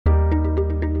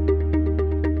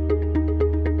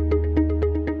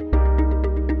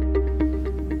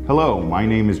Hello, my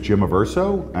name is Jim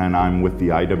Averso, and I'm with the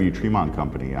IW Tremont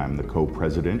Company. I'm the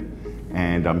co-president,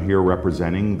 and I'm here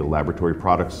representing the Laboratory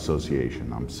Products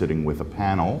Association. I'm sitting with a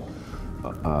panel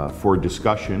for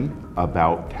discussion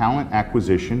about talent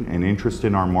acquisition and interest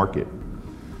in our market.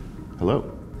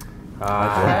 Hello.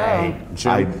 Hi.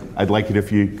 I'd like it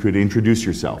if you could introduce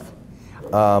yourself.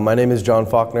 My name is John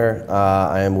Faulkner.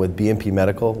 I am with BMP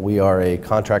Medical. We are a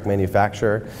contract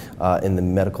manufacturer in the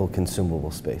medical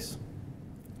consumable space.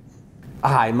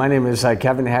 Hi, my name is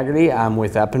Kevin Hegarty. I'm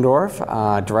with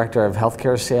Eppendorf, Director of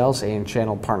Healthcare Sales and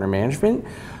Channel Partner Management.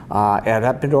 At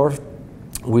Eppendorf,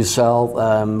 we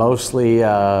sell mostly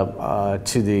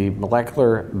to the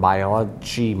molecular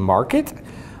biology market,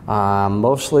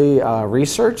 mostly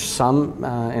research, some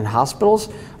in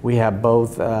hospitals. We have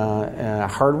both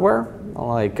hardware,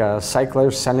 like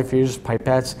cyclers, centrifuges,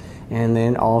 pipettes, and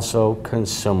then also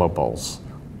consumables.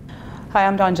 Hi,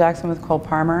 I'm Dawn Jackson with Cole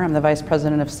Parmer. I'm the Vice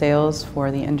President of Sales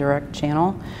for the indirect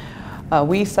channel.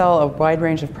 We sell a wide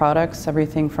range of products,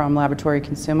 everything from laboratory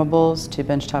consumables to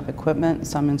benchtop equipment,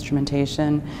 some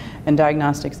instrumentation, and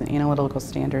diagnostics and analytical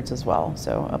standards as well.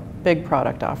 So a big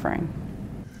product offering.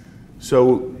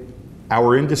 So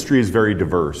our industry is very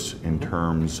diverse in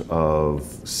terms of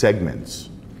segments.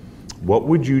 What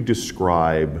would you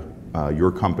describe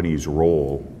your company's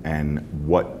role, and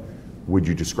what would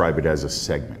you describe it as a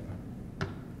segment?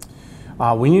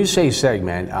 When you say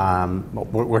segment,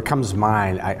 what comes to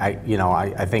mind,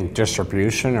 I think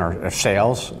distribution or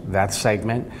sales, that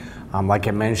segment. Like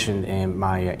I mentioned in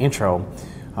my intro,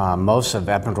 most of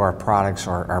Eppendorf products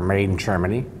are made in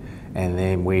Germany, and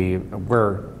then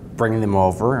we're bringing them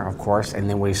over, of course, and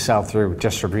then we sell through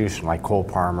distribution like Cole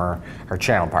Parmer, or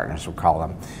channel partners we call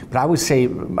them. But I would say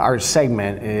our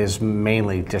segment is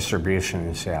mainly distribution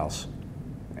and sales.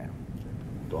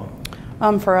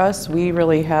 For us, we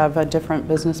really have a different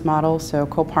business model. So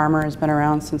Cole Parmer has been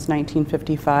around since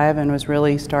 1955 and was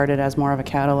really started as more of a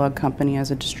catalog company, as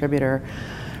a distributor,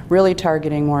 really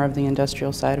targeting more of the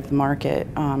industrial side of the market.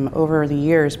 Over the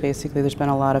years, basically, there's been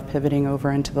a lot of pivoting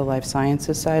over into the life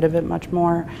sciences side of it much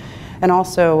more, and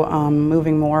also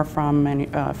moving more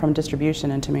from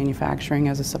distribution into manufacturing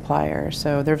as a supplier.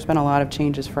 So there's been a lot of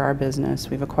changes for our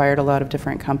business. We've acquired a lot of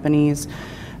different companies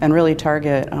and really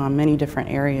target many different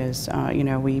areas.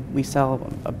 We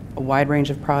sell a wide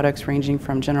range of products ranging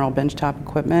from general benchtop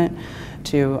equipment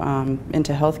to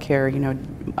into healthcare,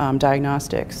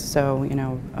 diagnostics. So,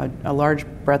 a large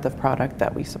breadth of product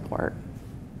that we support.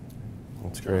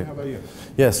 That's great. How about you?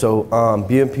 Yeah, so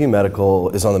BMP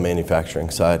Medical is on the manufacturing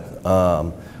side.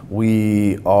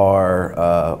 We've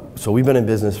been in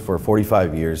business for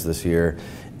 45 years this year.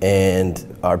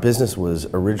 And our business was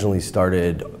originally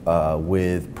started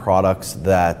with products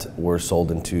that were sold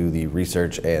into the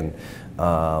research and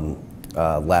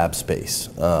lab space.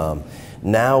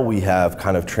 Now we have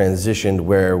kind of transitioned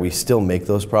where we still make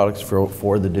those products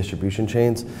for the distribution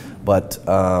chains, but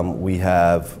we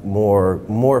have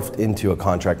morphed into a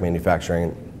contract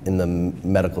manufacturing in the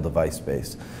medical device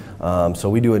space. So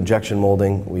we do injection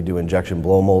molding, we do injection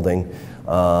blow molding,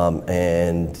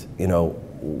 and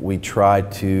we try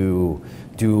to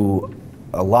do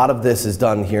a lot of this is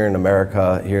done here in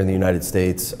America, here in the United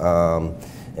States,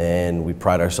 and we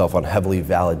pride ourselves on heavily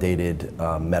validated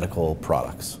medical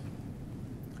products.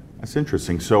 That's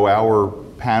interesting. So our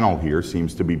panel here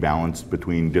seems to be balanced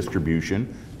between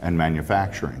distribution and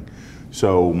manufacturing.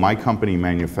 So my company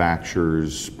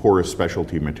manufactures porous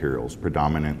specialty materials,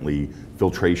 predominantly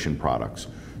filtration products.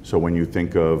 So when you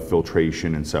think of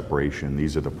filtration and separation,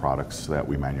 these are the products that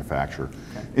we manufacture.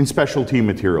 Okay. In specialty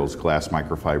materials, glass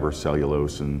microfiber,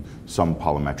 cellulose, and some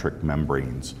polymetric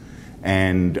membranes.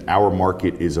 And our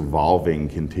market is evolving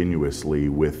continuously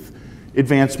with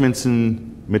advancements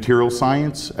in material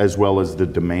science as well as the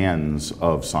demands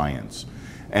of science.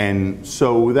 And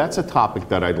so that's a topic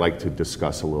that I'd like to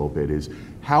discuss a little bit, is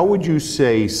how would you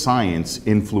say science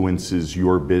influences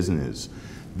your business?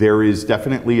 There is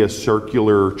definitely a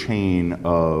circular chain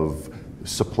of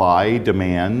supply,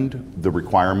 demand, the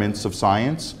requirements of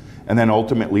science, and then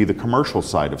ultimately the commercial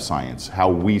side of science, how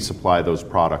we supply those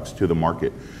products to the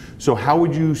market. So how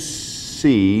would you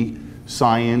see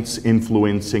science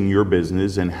influencing your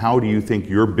business, and how do you think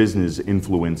your business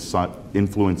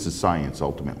influences science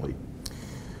ultimately?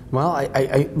 Well,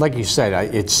 I like you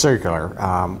said, it's circular.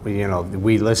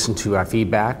 We listen to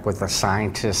feedback, what the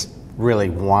scientists really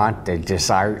want, they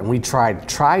desire, and we try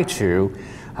to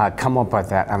come up with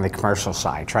that on the commercial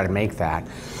side, try to make that.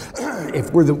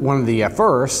 If we're one of the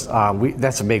first,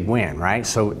 that's a big win, right?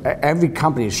 So every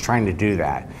company is trying to do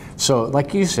that. So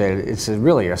like you said, it's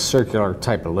really a circular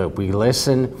type of loop. We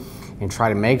listen, and try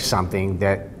to make something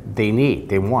that they need,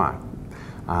 they want.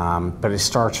 But it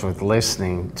starts with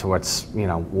listening to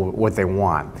what they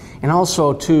want. And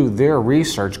also too, their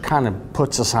research kind of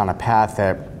puts us on a path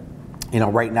that,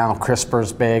 right now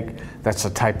CRISPR's big. That's a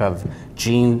type of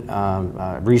gene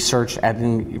research,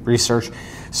 editing research.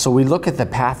 So we look at the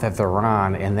path that they're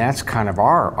on, and that's kind of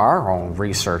our own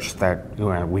research that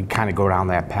we kind of go down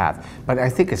that path. But I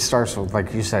think it starts with,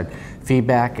 like you said,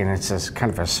 feedback, and it's just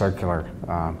kind of a circular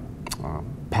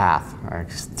path,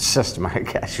 system, I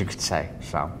guess you could say.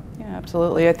 So. Yeah,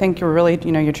 absolutely. I think you're really,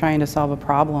 you're trying to solve a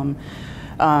problem.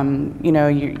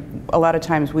 A lot of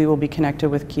times we will be connected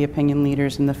with key opinion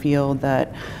leaders in the field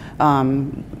that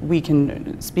we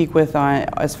can speak with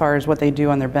as far as what they do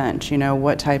on their bench.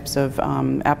 What types of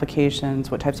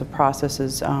applications, what types of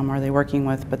processes are they working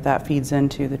with, but that feeds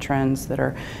into the trends that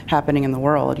are happening in the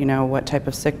world. What type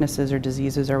of sicknesses or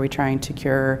diseases are we trying to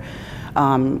cure?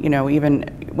 Even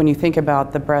when you think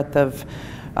about the breadth of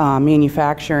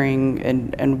manufacturing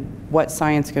and what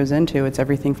science goes into, it's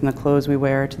everything from the clothes we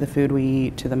wear to the food we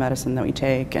eat to the medicine that we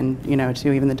take, and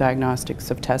to even the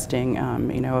diagnostics of testing,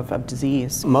 of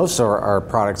disease. Most of our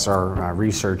products are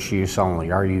research use only,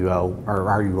 RUO or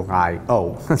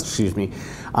RUIO, excuse me.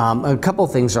 A couple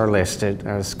things are listed.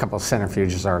 A couple of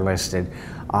centrifuges are listed,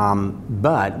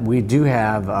 but we do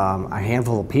have a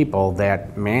handful of people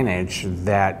that manage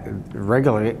that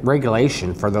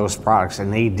regulation for those products,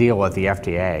 and they deal with the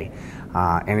FDA.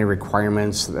 Any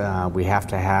requirements we have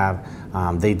to have,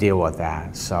 they deal with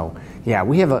that. So yeah,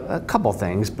 we have a couple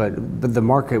things, but the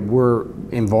market we're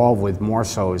involved with more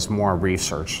so is more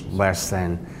research, less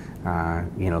than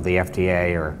the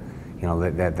FDA or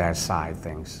that side of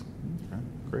things. Okay,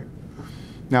 great.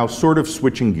 Now, sort of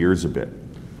switching gears a bit,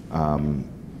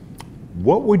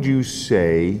 what would you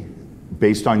say,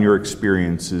 based on your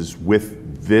experiences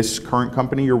with this current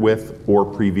company you're with or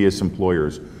previous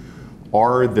employers,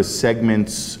 are the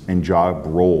segments and job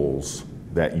roles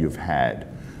that you've had?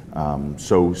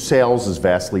 So sales is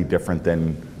vastly different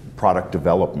than product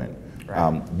development.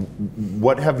 Right.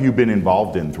 What have you been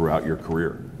involved in throughout your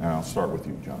career? And I'll start with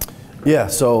you, John. Yeah,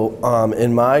 so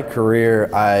in my career,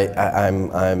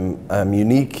 I'm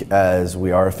unique as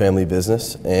we are a family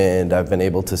business, and I've been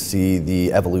able to see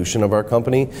the evolution of our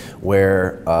company,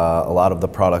 where a lot of the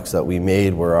products that we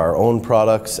made were our own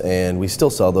products, and we still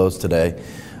sell those today.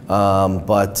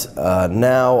 But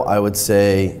now I would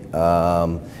say,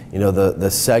 the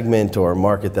segment or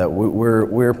market that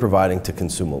we're providing to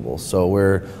consumables. So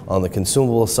we're on the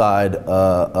consumable side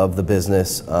of the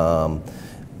business,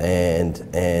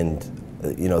 and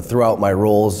throughout my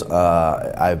roles,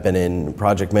 I've been in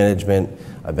project management,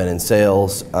 I've been in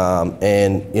sales,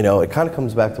 and it kind of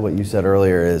comes back to what you said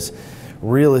earlier is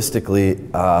realistically,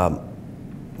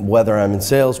 whether I'm in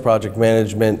sales, project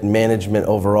management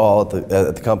overall at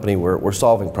the company, we're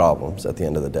solving problems at the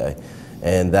end of the day.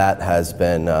 And that has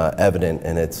been evident,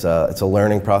 and it's a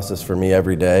learning process for me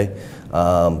every day.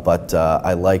 But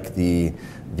I like the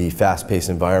fast-paced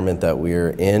environment that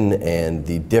we're in and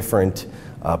the different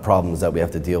problems that we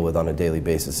have to deal with on a daily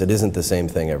basis. It isn't the same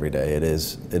thing every day. It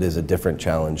is a different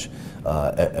challenge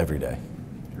every day.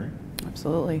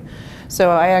 Absolutely. So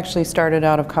I actually started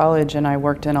out of college and I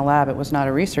worked in a lab. It was not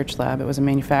a research lab, it was a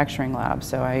manufacturing lab.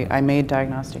 So I made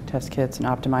diagnostic test kits and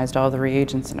optimized all the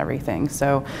reagents and everything.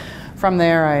 So from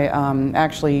there I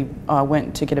actually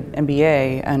went to get an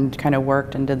MBA and kind of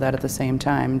worked and did that at the same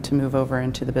time to move over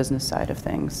into the business side of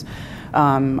things.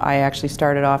 I actually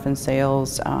started off in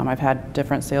sales. I've had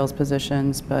different sales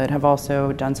positions, but have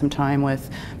also done some time with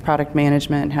product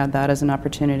management, had that as an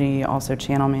opportunity, also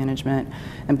channel management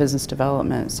and business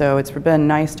development. So it's been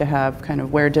nice to have kind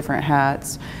of wear different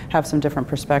hats, have some different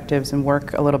perspectives, and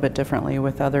work a little bit differently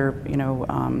with other,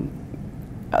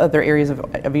 other areas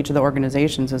of each of the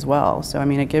organizations as well. So I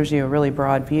mean, it gives you a really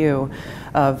broad view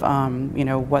of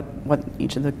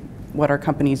what our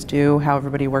companies do, how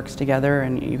everybody works together,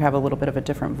 and you have a little bit of a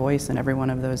different voice in every one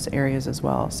of those areas as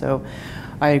well. So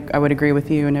I would agree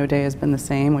with you, no day has been the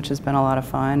same, which has been a lot of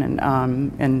fun,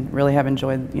 and really have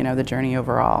enjoyed the journey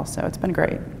overall. So it's been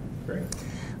great. Great.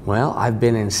 Well, I've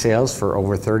been in sales for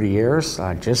over 30 years,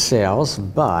 just sales,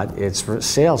 but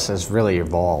sales has really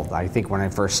evolved. I think when I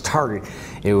first started,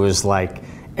 it was like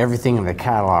everything in the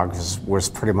catalog was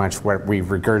pretty much what we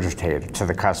regurgitated to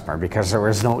the customer, because there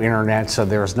was no internet, so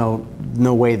there was no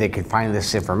way they could find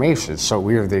this information. So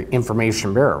we were the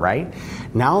information bearer, right?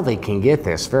 Now they can get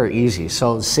this very easy.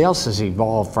 So sales has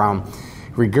evolved from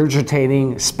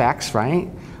regurgitating specs, right?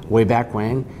 Way back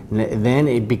when. Then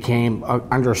it became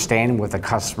understanding with the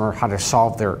customer how to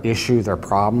solve their issue, their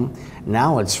problem.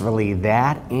 Now it's really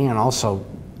that, and also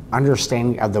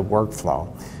understanding of the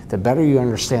workflow. the better you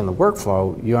understand the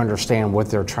workflow, you understand what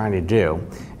they're trying to do.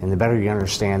 And the better you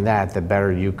understand that, the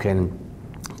better you can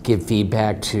give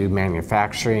feedback to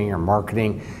manufacturing or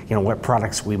marketing, what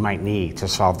products we might need to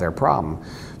solve their problem.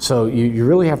 So you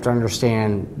really have to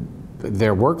understand the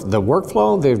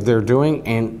workflow they're doing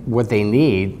and what they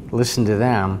need, listen to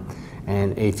them.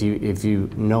 And if you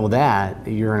know that,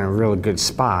 you're in a really good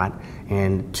spot,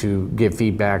 and to give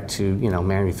feedback to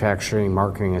manufacturing,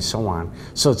 marketing, and so on.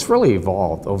 So it's really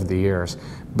evolved over the years.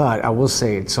 But I will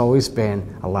say it's always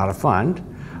been a lot of fun,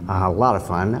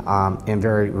 and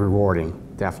very rewarding,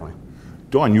 definitely.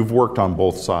 Dawn, you've worked on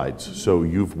both sides. So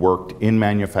you've worked in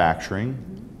manufacturing,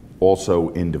 also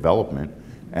in development,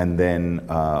 and then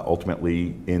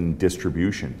ultimately in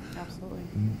distribution. Absolutely.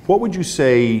 What would you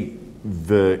say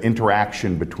the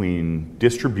interaction between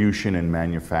distribution and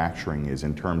manufacturing is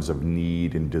in terms of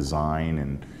need and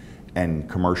design and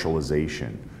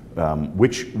commercialization?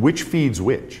 Which feeds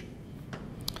which?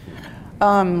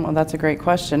 Well, that's a great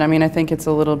question. I mean, I think it's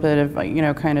a little bit of,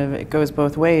 it goes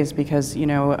both ways because,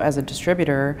 as a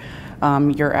distributor,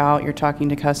 you're out, you're talking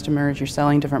to customers, you're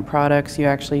selling different products. You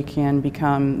actually can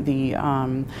become the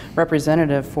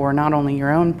representative for not only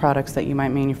your own products that you might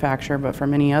manufacture, but for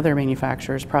many other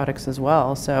manufacturers' products as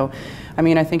well. So, I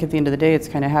mean, I think at the end of the day, it's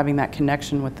kind of having that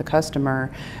connection with the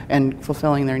customer and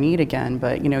fulfilling their need again.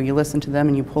 But, you listen to them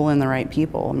and you pull in the right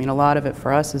people. I mean, a lot of it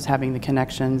for us is having the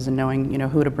connections and knowing,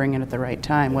 who to bring in at the right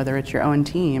time, whether it's your own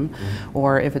team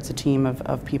or if it's a team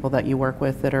of people that you work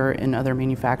with that are in other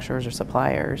manufacturers or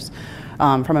suppliers.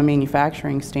 From a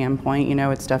manufacturing standpoint,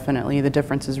 it's definitely, the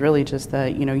difference is really just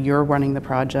that, you're running the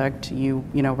project, you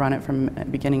run it from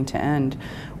beginning to end,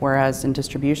 whereas in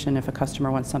distribution, if a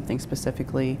customer wants something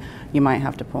specifically, you might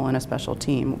have to pull in a special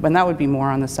team. And that would be more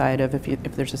on the side of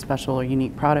if there's a special or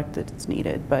unique product that's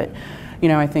needed. But,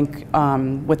 I think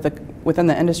within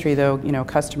the industry, though,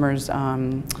 customers,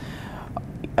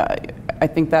 I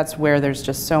think that's where there's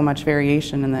just so much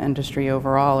variation in the industry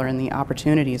overall, or in the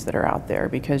opportunities that are out there,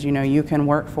 because you can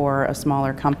work for a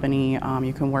smaller company,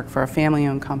 you can work for a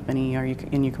family-owned company, or you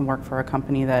can work for a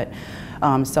company that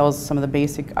sells some of the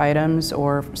basic items,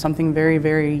 or something very,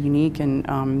 very unique and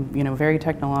very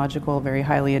technological, very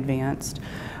highly advanced.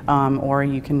 Or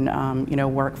you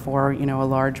can work for a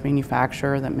large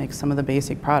manufacturer that makes some of the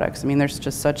basic products. I mean, there's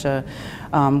just such a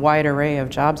wide array of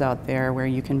jobs out there where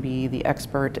you can be the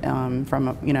expert from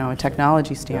a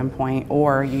technology standpoint,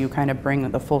 or you kind of bring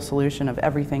the full solution of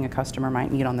everything a customer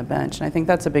might need on the bench. And I think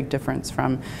that's a big difference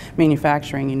from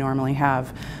manufacturing. You normally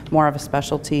have more of a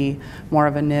specialty, more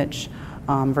of a niche,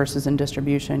 versus in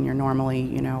distribution, you're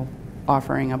normally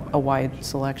offering a wide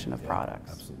selection of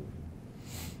products. Absolutely.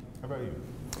 How about you?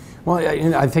 Well,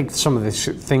 I think some of the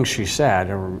things she said,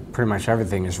 or pretty much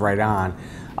everything, is right on.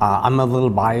 I'm a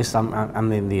little biased.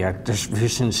 I'm in the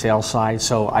distribution sales side,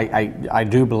 so I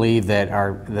do believe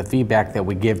that the feedback that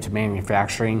we give to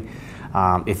manufacturing,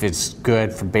 if it's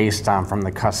good based on from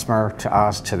the customer to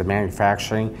us to the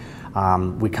manufacturing,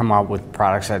 we come up with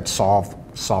products that solve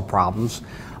problems.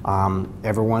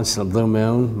 Every once in a blue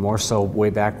moon, more so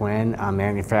way back when,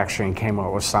 manufacturing came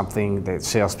up with something that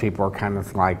salespeople are kind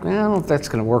of like, I don't know if that's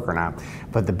going to work or not.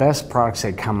 But the best products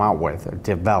they come out with or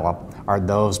develop are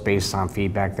those based on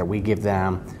feedback that we give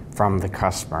them from the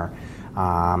customer.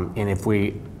 And if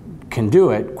we can do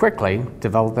it quickly,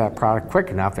 develop that product quick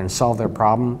enough and solve their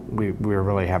problem, we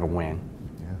really have a win.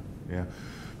 Yeah.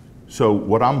 So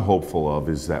what I'm hopeful of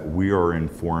is that we are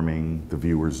informing the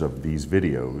viewers of these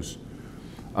videos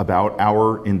about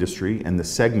our industry and the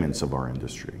segments of our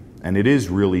industry. And it is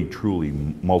really, truly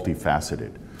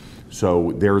multifaceted.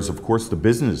 So there's, of course, the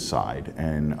business side,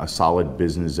 and a solid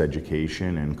business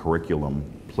education and curriculum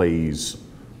plays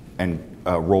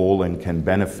a role and can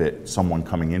benefit someone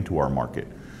coming into our market.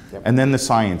 Yep. And then the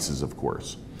sciences, of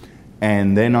course.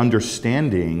 And then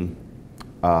understanding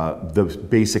the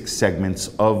basic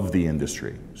segments of the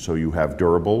industry. So you have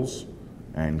durables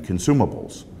and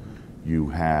consumables. You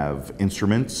have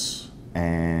instruments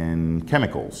and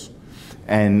chemicals.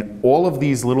 And all of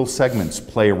these little segments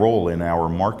play a role in our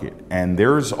market. And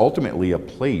there's ultimately a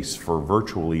place for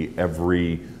virtually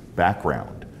every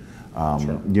background.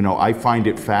 Sure. I find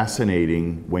it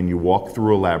fascinating when you walk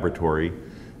through a laboratory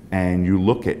and you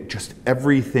look at just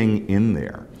everything in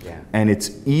there. Yeah. And it's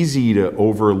easy to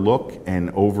overlook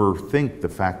and overthink the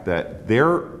fact that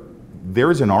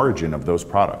there's an origin of those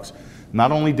products.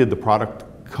 Not only did the product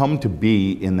come to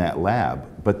be in that lab,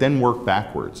 but then work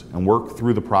backwards and work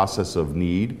through the process of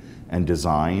need and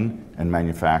design and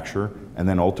manufacture, and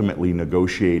then ultimately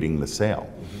negotiating the sale.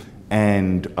 Mm-hmm.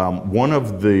 And one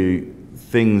of the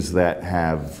things that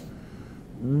have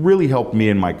really helped me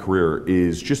in my career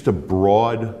is just a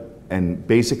broad and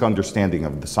basic understanding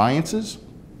of the sciences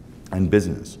and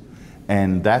business.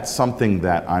 And that's something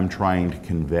that I'm trying to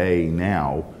convey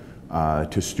now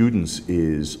to students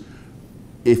is,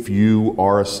 if you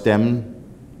are a STEM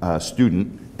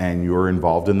student and you're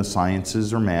involved in the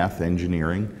sciences or math,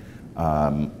 engineering,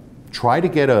 try to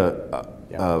get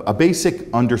a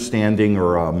basic understanding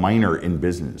or a minor in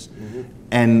business,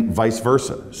 and vice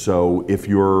versa. So if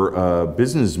you're a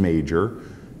business major,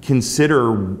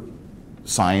 consider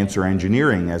science or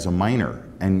engineering as a minor,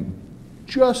 and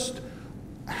just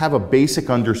have a basic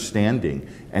understanding.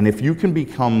 And if you can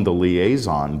become the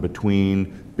liaison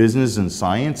between business and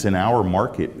science in our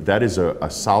market, that is a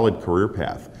solid career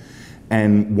path.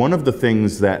 And one of the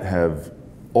things that have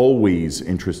always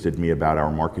interested me about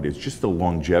our market is just the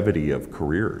longevity of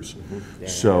careers.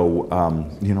 So,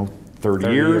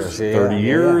 30 years, 30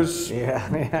 years,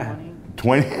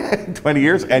 20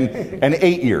 years, and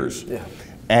 8 years.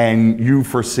 And you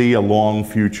foresee a long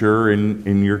future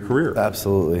in your career.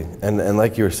 Absolutely. And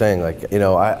like you were saying,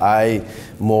 I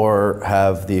more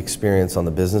have the experience on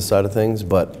the business side of things,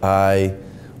 but I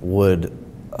would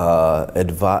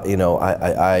advise,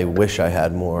 I wish I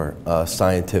had more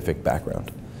scientific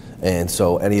background. And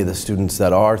so any of the students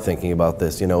that are thinking about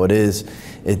this,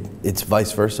 it's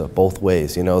vice versa, both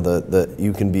ways.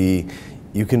 You can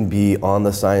be on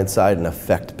the science side and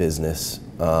affect business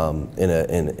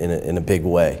in a big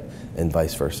way, and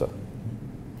vice versa.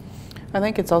 I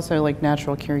think it's also like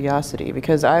natural curiosity,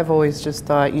 because I've always just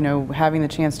thought, having the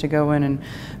chance to go in and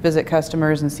visit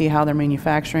customers and see how they're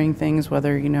manufacturing things,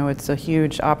 whether, it's a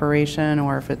huge operation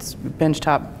or if it's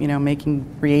benchtop, making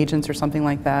reagents or something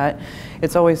like that,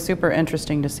 it's always super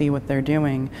interesting to see what they're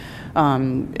doing.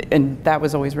 And that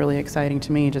was always really exciting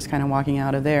to me, just kind of walking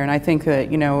out of there. And I think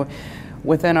that,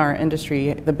 within our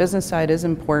industry, the business side is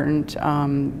important,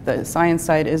 the science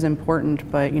side is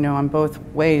important, but on both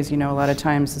ways, a lot of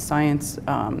times the science,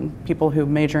 people who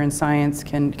major in science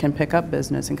can pick up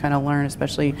business and kind of learn,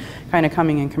 especially kind of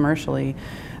coming in commercially.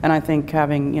 And I think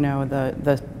having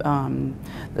the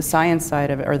science side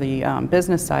of it, or the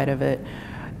business side of it,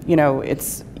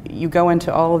 you go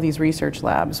into all of these research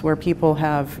labs where people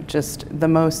have just the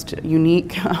most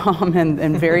unique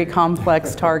and very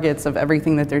complex targets of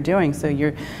everything that they're doing. So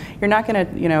you're not going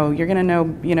to, you're going to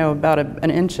know about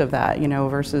an inch of that,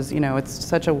 versus, it's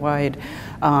such a wide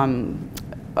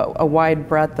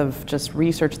breadth of just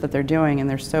research that they're doing, and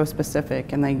they're so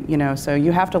specific, and they, so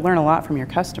you have to learn a lot from your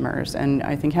customers. And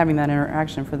I think having that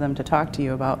interaction for them to talk to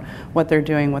you about what they're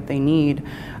doing, what they need,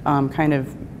 kind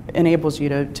of enables you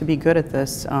to be good at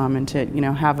this, and to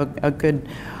have a good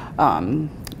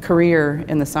career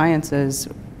in the sciences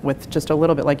with just a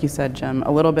little bit, like you said, Jim,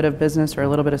 a little bit of business or a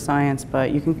little bit of science, but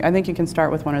I think you can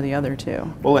start with one or the other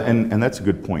too. Well, and that's a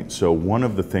good point. So one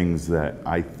of the things that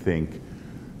I think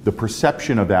the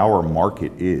perception of our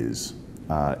market is,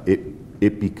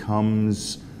 it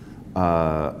becomes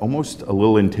almost a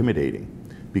little intimidating,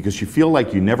 because you feel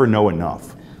like you never know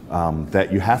enough,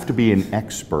 that you have to be an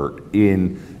expert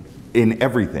in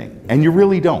everything, and you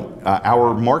really don't.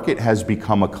 Our market has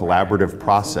become a collaborative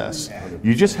process.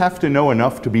 You just have to know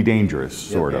enough to be dangerous,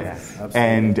 sort of,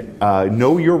 and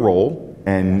know your role,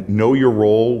 and know your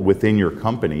role within your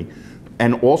company,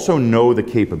 and also know the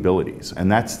capabilities. And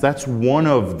that's one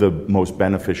of the most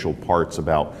beneficial parts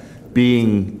about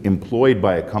being employed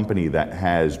by a company that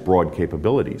has broad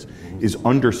capabilities, is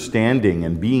understanding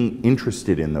and being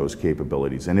interested in those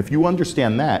capabilities. And if you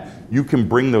understand that, you can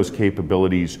bring those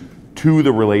capabilities to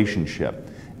the relationship.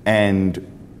 And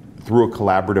through a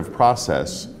collaborative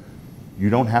process, you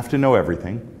don't have to know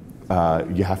everything.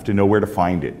 You have to know where to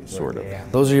find it, sort of.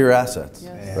 Those are your assets,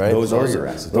 right? Those are your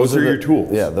assets. Those are your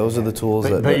tools. Yeah, those are the tools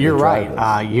that But you're drive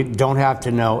right. You don't have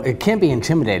to know. It can be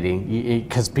intimidating,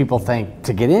 because people think,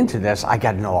 to get into this, I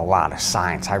got to know a lot of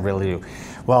science. I really do.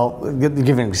 Well, to give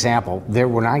you an example,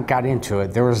 when I got into it,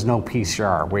 there was no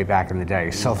PCR way back in the day.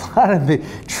 So a lot of the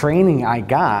training I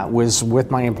got was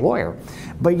with my employer.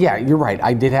 But yeah, you're right.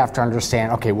 I did have to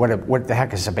understand, okay, what the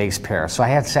heck is a base pair? So I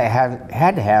had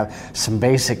to have some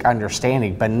basic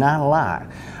understanding, but not a lot.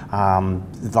 A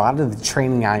lot of the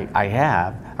training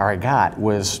I got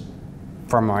was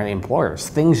from my employers.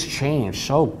 Things change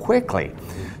so quickly.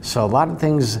 So a lot of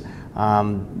things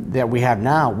that we have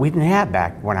now, we didn't have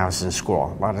back when I was in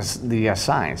school, a lot of the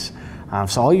science.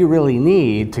 So all you really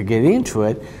need to get into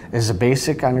it is a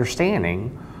basic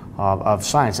understanding of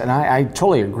science. And I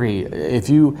totally agree. If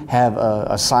you have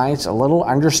a science, a little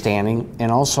understanding,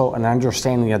 and also an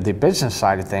understanding of the business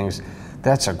side of things,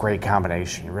 that's a great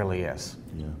combination. It really is.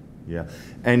 Yeah.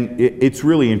 And it's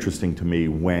really interesting to me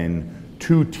when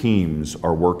two teams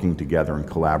are working together and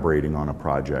collaborating on a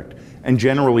project. And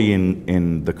generally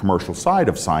in the commercial side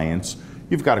of science,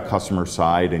 you've got a customer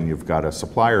side and you've got a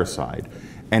supplier side.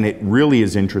 And it really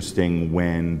is interesting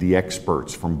when the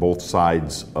experts from both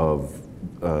sides of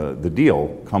the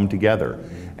deal come together.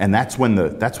 And that's when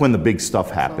the big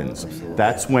stuff happens.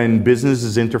 That's when business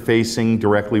is interfacing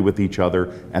directly with each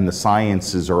other and the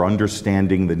sciences are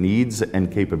understanding the needs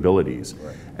and capabilities.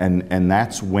 And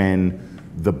that's when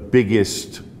the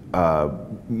biggest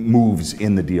moves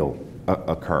in the deal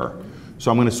occur. So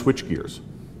I'm going to switch gears.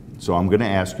 So I'm going to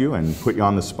ask you and put you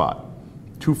on the spot.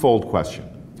 Twofold question.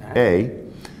 A,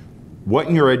 what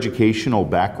in your educational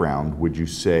background would you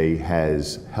say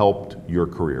has helped your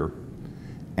career?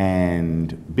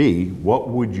 And B, what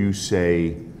would you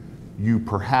say you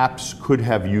perhaps could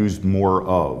have used more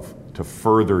of to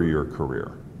further your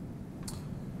career?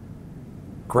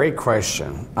 Great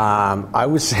question. I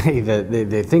would say that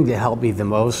the thing that helped me the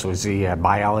most was the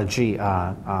biology.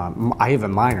 I have a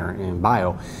minor in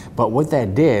bio, but what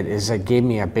that did is it gave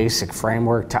me a basic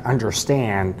framework to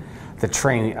understand the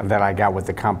training that I got with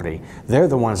the company. They're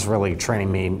the ones really training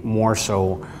me more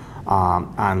so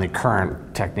on the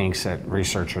current techniques that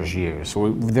researchers use.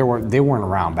 So they weren't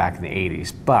around back in the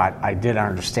 80s, but I did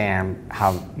understand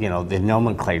how, the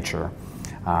nomenclature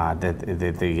that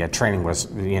the training was,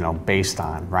 based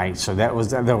on, right? So that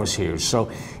was huge. So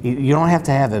you don't have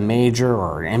to have a major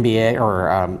or an MBA or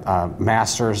a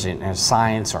master's in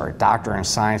science or a doctor in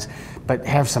science, but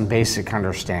have some basic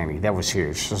understanding. That was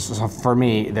huge. So for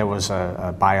me, there was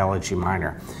a biology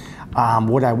minor.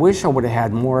 What I wish I would have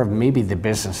had more of maybe the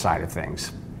business side of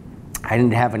things. I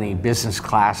didn't have any business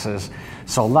classes,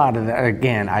 so a lot of that,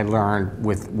 again, I learned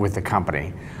with the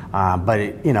company. But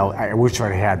I wish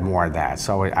I had more of that.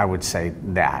 So I would say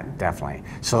that, definitely.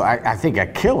 So I think a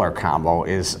killer combo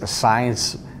is a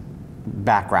science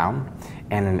background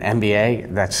and an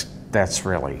MBA. That's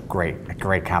really great, a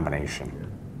great combination.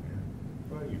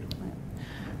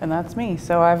 And that's me.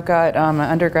 So I've got an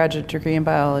undergraduate degree in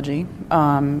biology,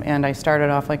 and I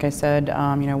started off, like I said,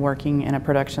 working in a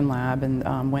production lab,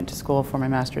 and went to school for my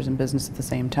master's in business at the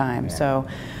same time. Yeah. So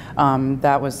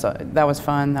that was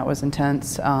fun. That was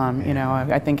intense.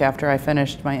 I think after I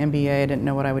finished my MBA, I didn't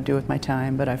know what I would do with my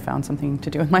time, but I found something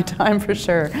to do with my time for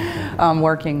sure,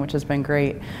 working, which has been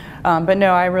great. But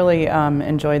no, I really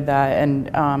enjoyed that,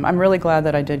 and I'm really glad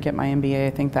that I did get my MBA.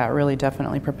 I think that really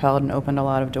definitely propelled and opened a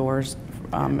lot of doors.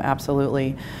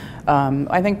 Absolutely.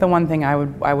 I think the one thing I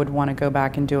would want to go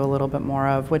back and do a little bit more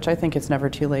of, which I think it's never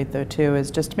too late though too,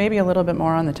 is just maybe a little bit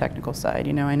more on the technical side.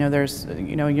 I know there's,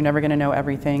 you're never going to know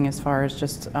everything as far as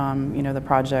just, the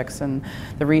projects and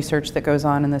the research that goes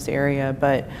on in this area,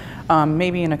 but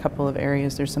maybe in a couple of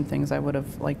areas there's some things I would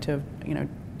have liked to,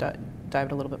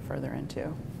 dived a little bit further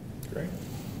into. Great.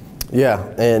 Yeah,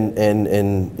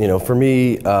 and for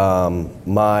me,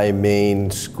 my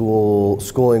main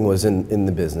schooling was in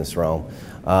the business realm,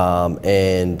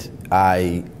 and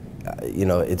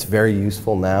it's very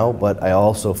useful now. But I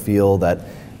also feel that,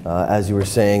 as you were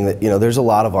saying, that there's a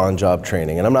lot of on-job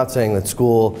training, and I'm not saying that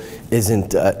school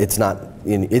isn't. It's not.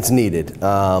 It's needed,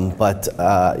 but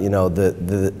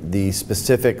the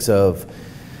specifics of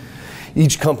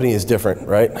each company is different,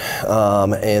 right?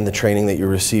 And the training that you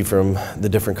receive from the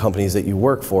different companies that you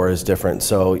work for is different.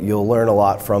 So you'll learn a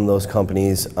lot from those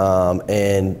companies.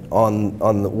 And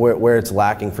where it's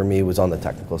lacking for me was on the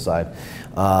technical side.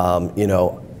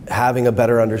 Having a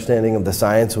better understanding of the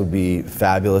science would be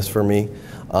fabulous for me.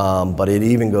 But it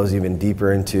even goes even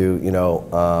deeper into,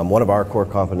 one of our core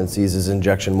competencies is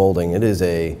injection molding. It is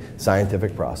a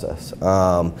scientific process.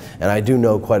 And I do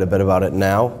know quite a bit about it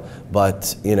now,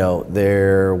 but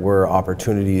there were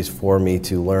opportunities for me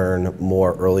to learn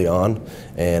more early on,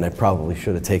 and I probably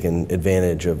should have taken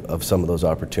advantage of some of those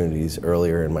opportunities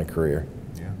earlier in my career.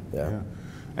 Yeah.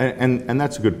 And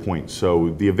that's a good point.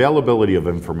 So the availability of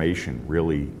information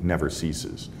really never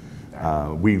ceases.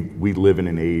 We live in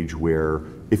an age where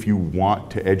if you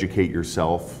want to educate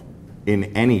yourself in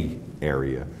any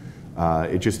area,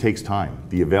 it just takes time.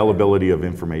 The availability of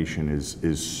information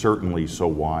is certainly so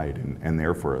wide and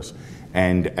there for us.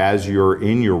 And as you're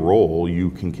in your role,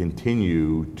 you can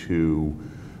continue to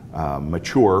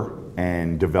mature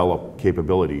and develop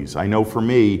capabilities. I know for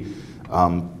me,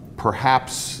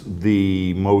 perhaps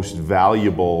the most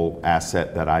valuable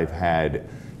asset that I've had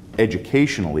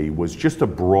educationally was just a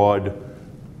broad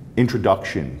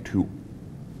introduction to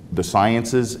the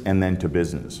sciences and then to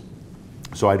business.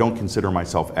 So I don't consider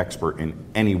myself expert in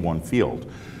any one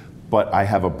field, but I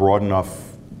have a broad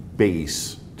enough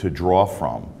base to draw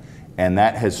from, and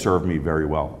that has served me very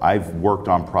well. I've worked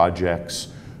on projects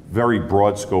very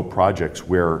broad scope projects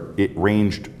where it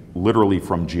ranged literally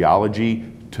from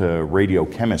geology to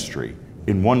radiochemistry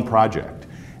in one project.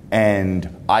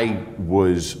 And I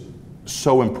was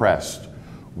so impressed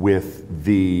with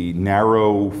the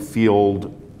narrow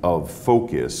field of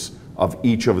focus of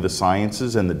each of the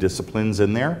sciences and the disciplines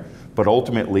in there, but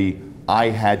ultimately I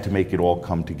had to make it all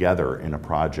come together in a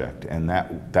project, and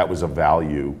that was a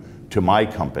value to my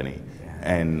company.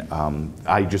 And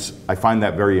I find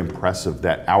that very impressive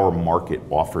that our market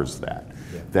offers that,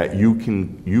 that you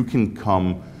can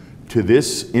come to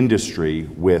this industry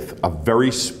with a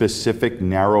very specific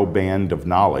narrow band of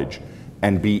knowledge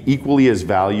and be equally as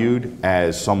valued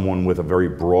as someone with a very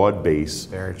broad base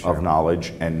of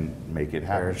knowledge and make it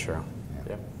happen. Very true.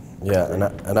 Yeah,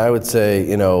 and I would say,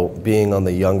 you know, being on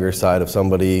the younger side of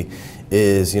somebody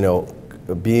is, you know,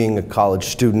 being a college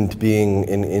student, being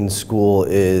in school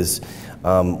is,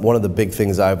 one of the big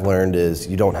things I've learned is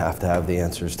you don't have to have the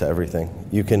answers to everything.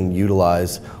 You can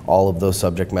utilize all of those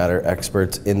subject matter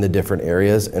experts in the different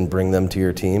areas and bring them to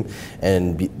your team,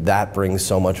 and that brings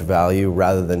so much value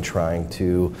rather than trying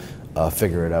to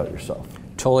figure it out yourself.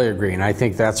 Totally agree, and I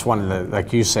think that's one of the,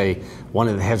 like you say, one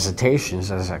of the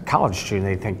hesitations as a college student.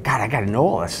 They think, God, I got to know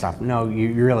all this stuff. No,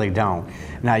 you really don't.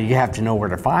 Now you have to know where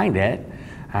to find it,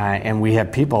 and we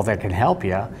have people that can help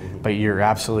you, but you're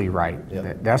absolutely right.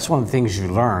 Yep. That's one of the things you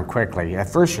learn quickly. At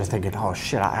first you're thinking, oh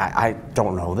shit, I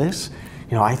don't know this.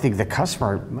 You know, I think the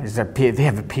customer, they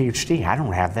have a PhD, I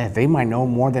don't have that. They might know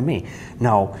more than me.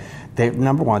 No.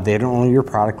 Number one, they don't know your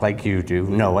product like you do,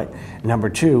 know it. Number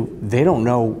two, they don't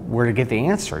know where to get the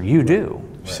answer. You do.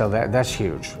 Right. So that's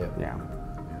huge. Yeah.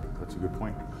 That's a good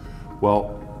point.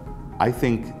 Well, I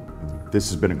think this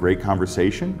has been a great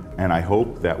conversation, and I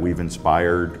hope that we've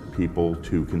inspired people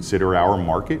to consider our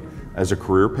market as a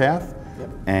career path. Yep.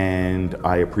 And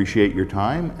I appreciate your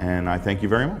time, and I thank you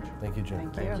very much. Thank you, Jim.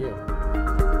 Thank you.